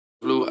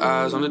Blue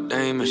eyes on the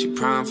dame and she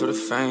prime for the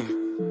fame.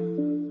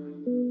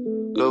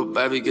 Little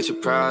baby, get your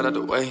pride out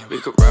the way. We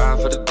could ride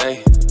for the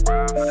day,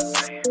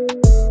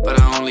 but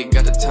I only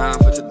got the time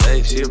for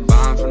today. She a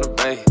bomb from the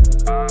bay.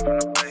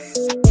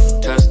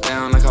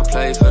 Touchdown like I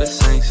played for the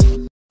Saints.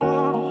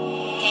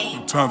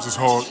 Sometimes it's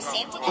hard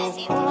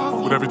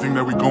with everything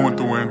that we're going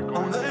through,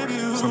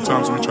 and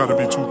sometimes we try to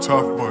be too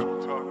tough, but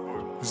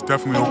it's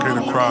definitely okay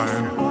to cry,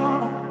 and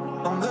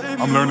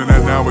I'm learning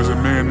that now as a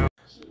man.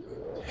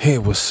 Hey,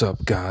 what's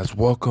up, guys?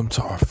 Welcome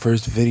to our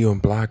first video in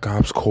Black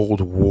Ops Cold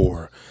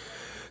War.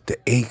 The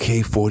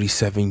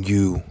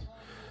AK-47-U.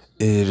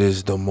 It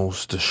is the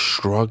most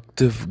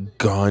destructive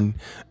gun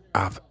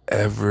I've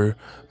ever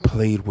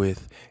played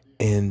with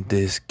in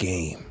this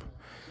game.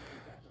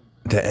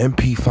 The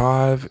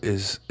MP5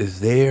 is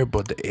there,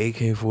 but the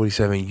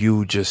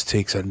AK-47-U just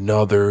takes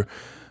another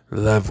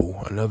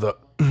level.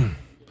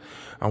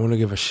 I want to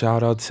give a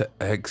shout out to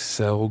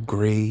XL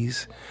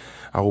Grays.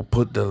 I will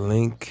put the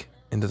link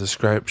in the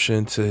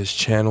description to his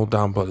channel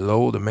down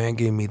below. The man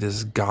gave me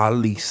this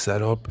godly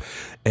setup,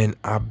 and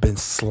I've been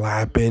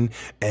slapping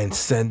and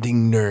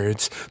sending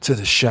nerds to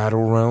the Shadow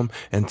Realm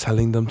and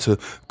telling them to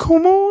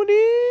come on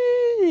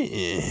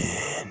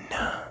in.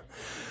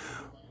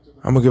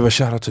 I'm gonna give a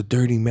shout out to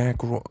Dirty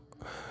Macro.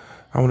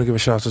 I want to give a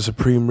shout out to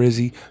Supreme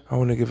Rizzy. I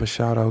want to give a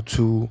shout out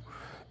to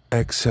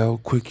XL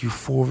Quick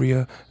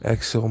Euphoria,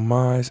 XL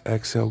Mize,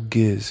 XL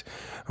Giz.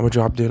 I'm gonna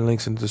drop their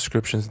links in the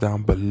descriptions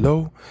down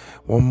below.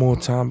 One more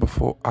time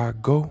before I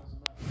go.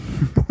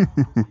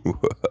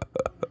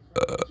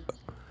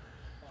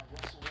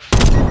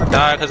 I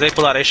died because they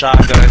pull out their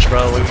shotguns,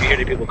 bro. We can hear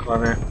the people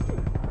coming.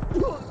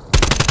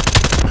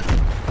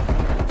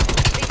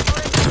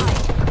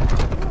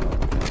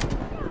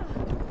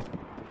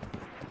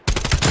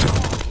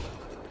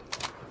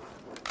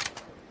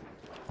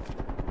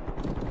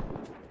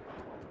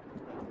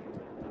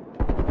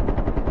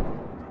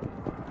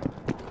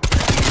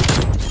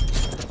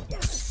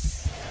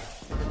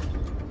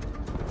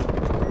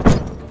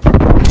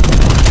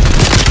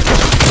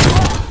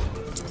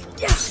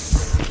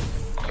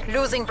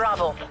 Losing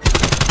Bravo.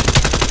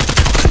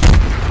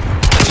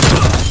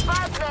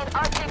 SPETSNAZ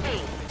RTB.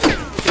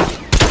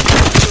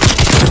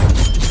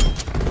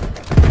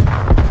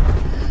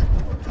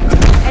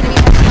 Enemy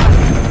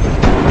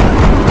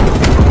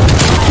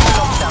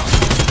headshot.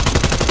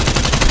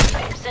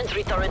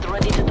 Sentry turret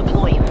ready to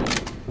deploy.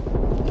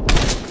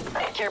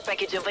 Care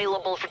package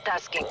available for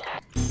tasking.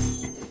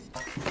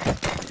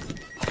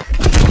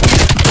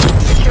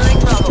 Securing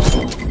Bravo.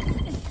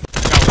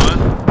 Got one.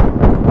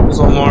 There's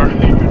one more.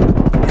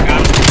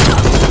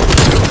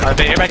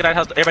 Everybody get out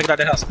of the house. Everybody get out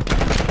of the house.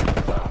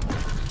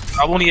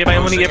 I won't need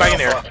everybody in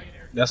there.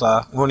 That's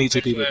all. We won't need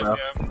two people, bro.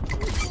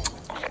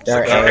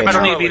 Everybody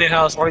don't need to be in the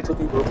house. Only two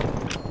people.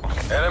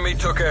 Enemy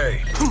took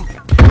A.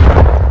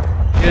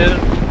 Yeah.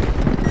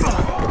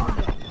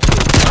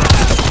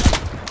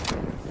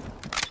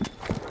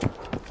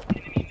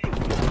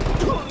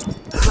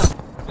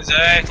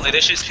 Exactly.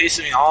 This shit's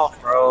pissing me off,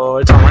 bro.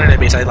 It's I'm running that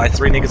bitch. I had like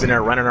 3 niggas in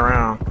there running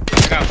around.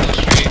 Got for the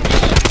street.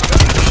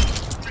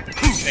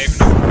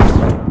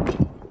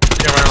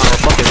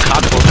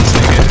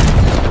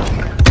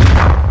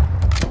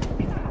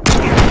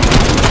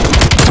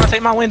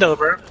 Take my window,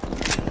 bro.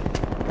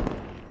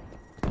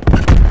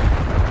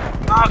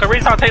 Nah, cause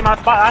Rizzy take my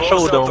spot. I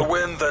showed them.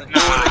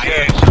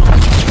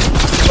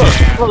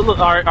 Look,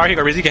 alright, here you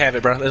go, Rizzy. You can have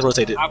it, bro. Let's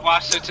rotate it. I've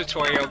watched the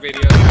tutorial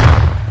video.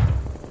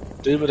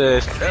 Stupid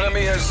ass.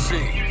 Enemy has C.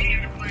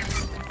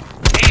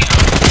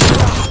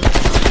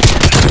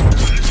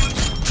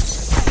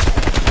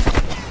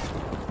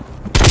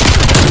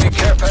 Enemy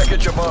care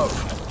package above.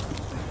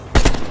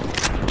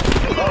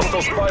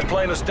 Hostile spy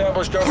plane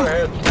established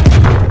overhead.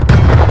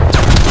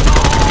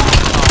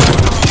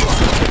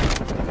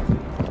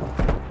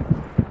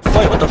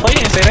 Wait, what the fuck? You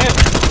didn't say that?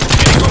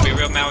 Yeah, they gonna be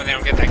real mad when they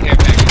don't get that care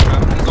package, bro.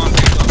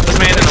 This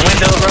man in the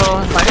window,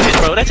 bro. Like,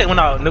 bro, that shit went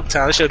out nuke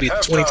time. This should be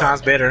 20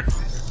 times better.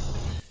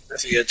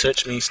 That's you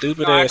touch me,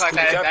 stupid No, ass. like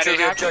that, Capture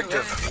the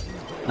objective.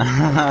 Oh,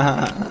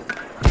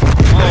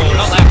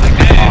 don't laugh like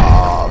that.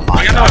 Oh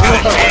my god.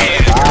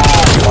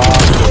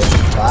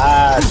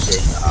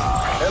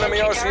 Enemy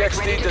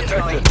RCXD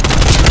detected.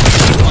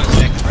 1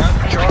 second, bro.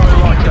 Charlie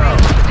locked down.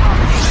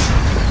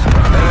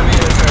 Enemy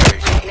is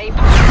A.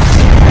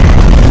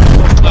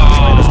 Oh,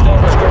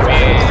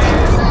 man.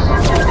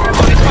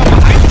 Oh, it's from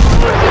behind.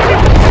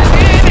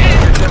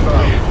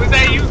 Was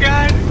that you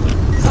guys?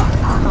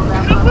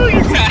 Ooh,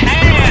 you got half.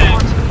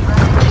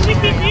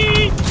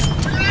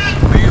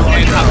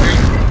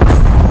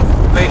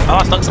 Wait, oh,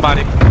 I stuck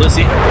somebody. Let's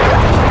see. Not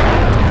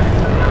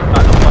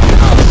the fucking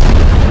house.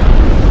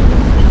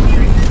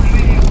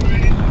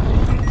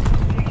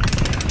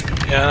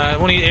 Yeah, I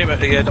want to eat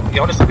everybody. Yeah,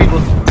 y'all just some people.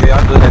 Yeah,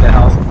 I'm good at that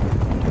house.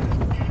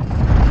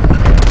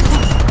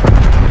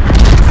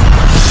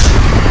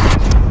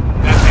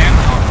 That's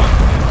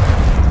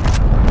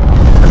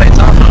ain't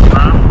tough,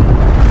 bro.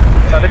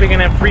 So they begin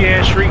that free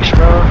ass shrieks,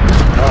 bro.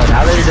 Oh,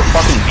 now they're just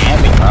fucking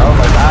camping, bro.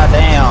 Like,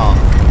 goddamn.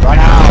 Run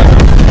out.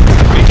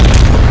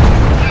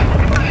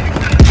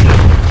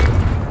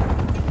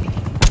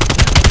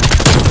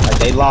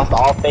 lost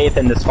all faith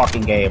in this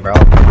fucking game, bro.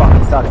 You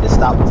fucking suck. Just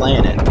stop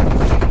playing it. Damn.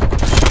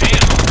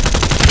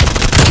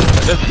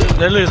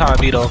 They're literally how I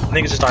beat though.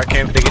 Niggas just start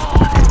camping thinking.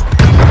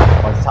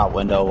 One's top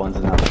window, one's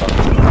in that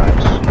fucking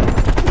garage.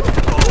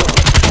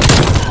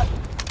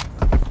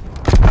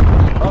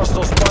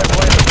 Hostile spy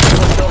plane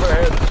just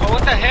overhead. Oh,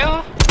 what the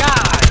hell?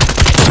 God.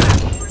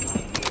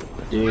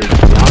 Dude, to be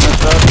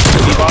honest, bro,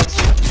 TV box,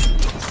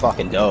 it's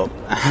fucking dope.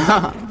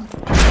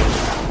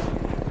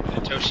 The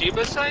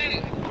Toshiba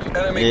site?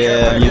 Enemy Yeah,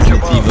 care I'm using the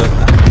package above.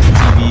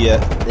 TV,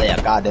 yeah,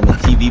 goddamn the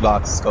TV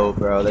box scope,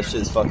 bro. That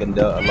shit's fucking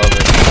dope. I love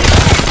it.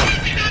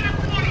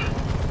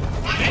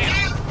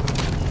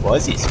 Why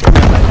is he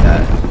screaming like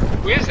that?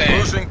 Who is that?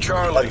 Losing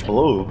Charlie. Like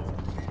blue.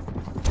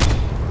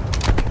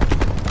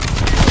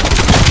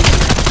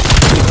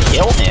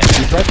 Kill him.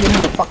 He's right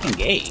behind the fucking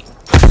gate.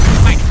 Oh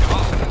my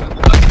god. What the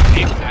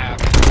fuck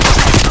happened?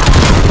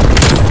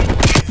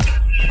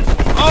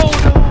 Oh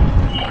no!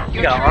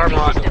 You got armor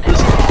on. Yeah,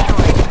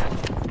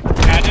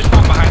 I just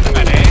went behind them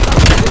at A.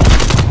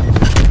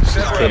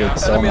 This kid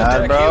is so Enemy mad,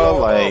 attack bro. helo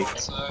Like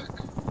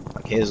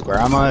Suck. his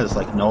grandma is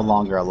like no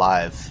longer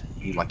alive.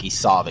 He's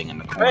sobbing in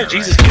the corner. Man,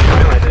 Jesus keep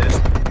doing like this.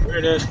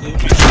 Weird ass dude.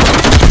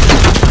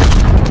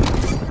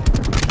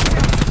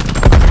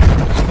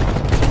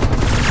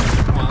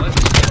 Come on, let's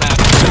just get that.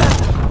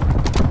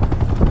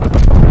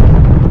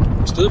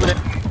 Stupid.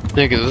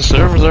 Nigga, the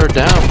servers are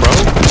down, bro.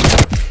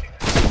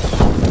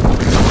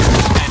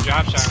 Man,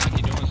 drop shot like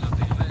you doing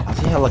something.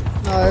 Yeah, like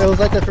It was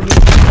like that for me.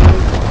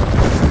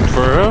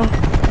 For real?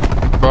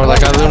 Bro,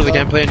 like I literally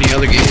can't play any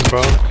other game,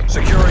 bro.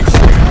 Securing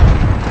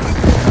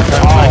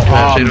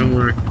Shit don't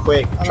work.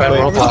 quick, Try to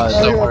roll past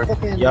somewhere.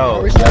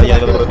 yo,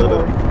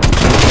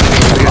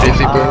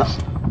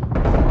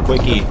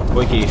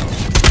 quickie.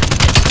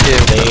 Yeah,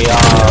 They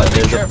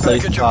there's a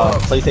place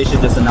PlayStation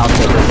just announced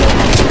that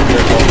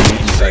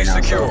there's a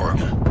secure.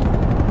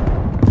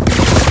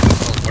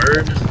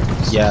 word.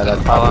 Yeah,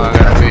 that's How long I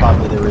probably,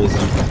 gotta be? the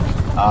reason.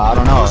 I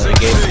don't know. They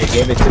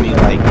gave it to me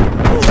like 10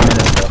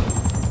 minutes ago.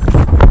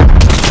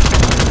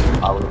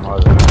 Probably more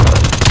than that.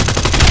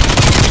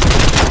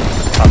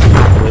 Probably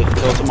wait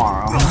until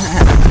tomorrow.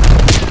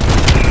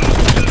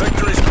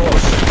 Victory's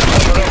close.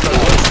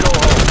 Let's go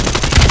home.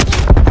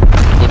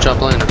 What y'all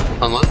playing?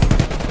 Online?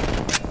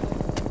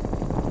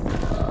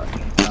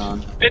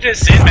 They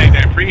just sitting back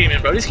there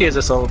pre-gaming, bro. These kids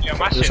are so. Yo,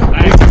 my shit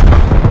lagged.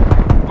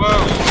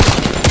 Whoa.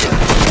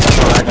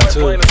 I got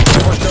two. Plane is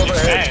pushed It's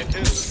overhead. bad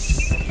too.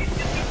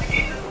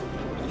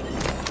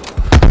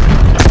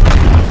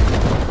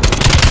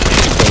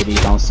 Baby,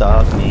 don't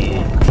suck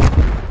me.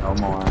 No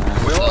more.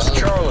 We lost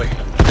Charlie.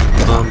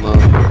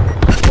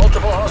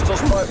 Multiple hostile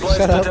spy planes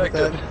Shut up,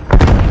 detected.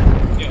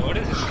 Yo, what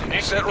is this?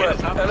 Next Set to rep.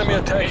 get us Enemy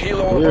attack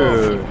helo above.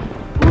 Dude,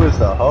 who is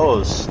the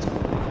host?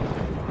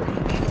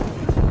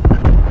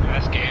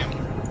 That's game.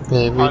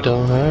 Baby,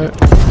 don't hurt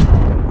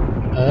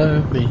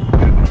me.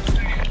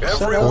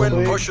 Every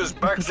win pushes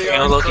back the Yo,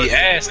 Iron low-key Curtain.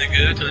 ass,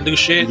 nigga. Couldn't do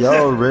shit.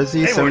 Yo,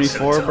 Rizzy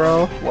 74,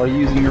 bro. Why are you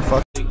using your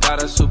fucking?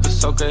 Got a super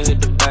soaker,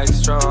 hit the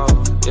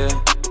backstroke, yeah.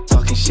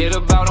 Talking shit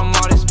about them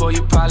all this, boy,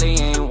 you probably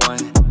ain't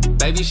one.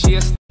 Baby, she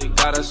a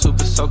got a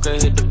super soaker,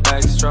 hit the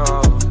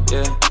backstroke,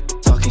 yeah.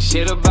 Talking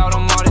shit about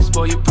them all this,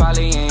 boy, you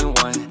probably ain't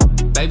one.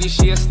 Baby,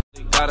 she a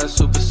got a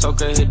super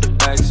soaker, hit the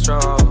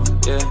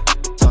backstroke, yeah.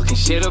 Talking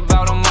shit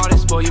about them all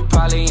this, boy, you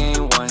probably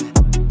ain't one.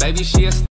 Baby, she a